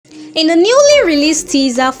In the newly released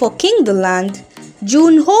teaser for King the Land,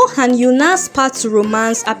 JunHo and Yoona's path to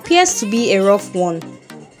romance appears to be a rough one.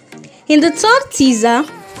 In the third teaser,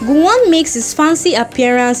 Gowon makes his fancy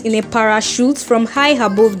appearance in a parachute from high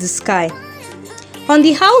above the sky. On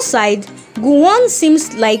the outside, Gowon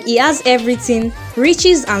seems like he has everything,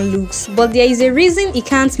 riches and looks, but there is a reason he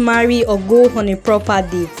can't marry or go on a proper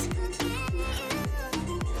date.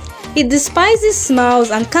 He despises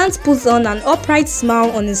smiles and can't put on an upright smile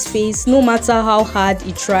on his face no matter how hard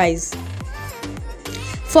he tries.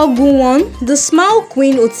 For Gowon, the smile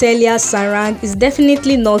queen Otelia Sarang is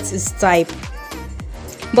definitely not his type.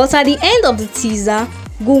 But at the end of the teaser,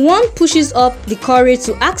 Gowon pushes up the courage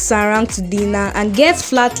to ask Sarang to dinner and gets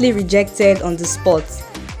flatly rejected on the spot.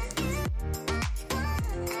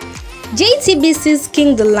 JTBC's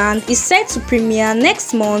King the Land is set to premiere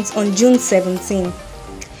next month on June 17.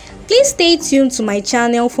 Please stay tuned to my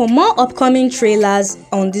channel for more upcoming trailers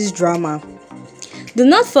on this drama. Do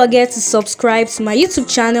not forget to subscribe to my YouTube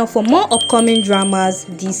channel for more upcoming dramas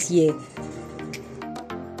this year.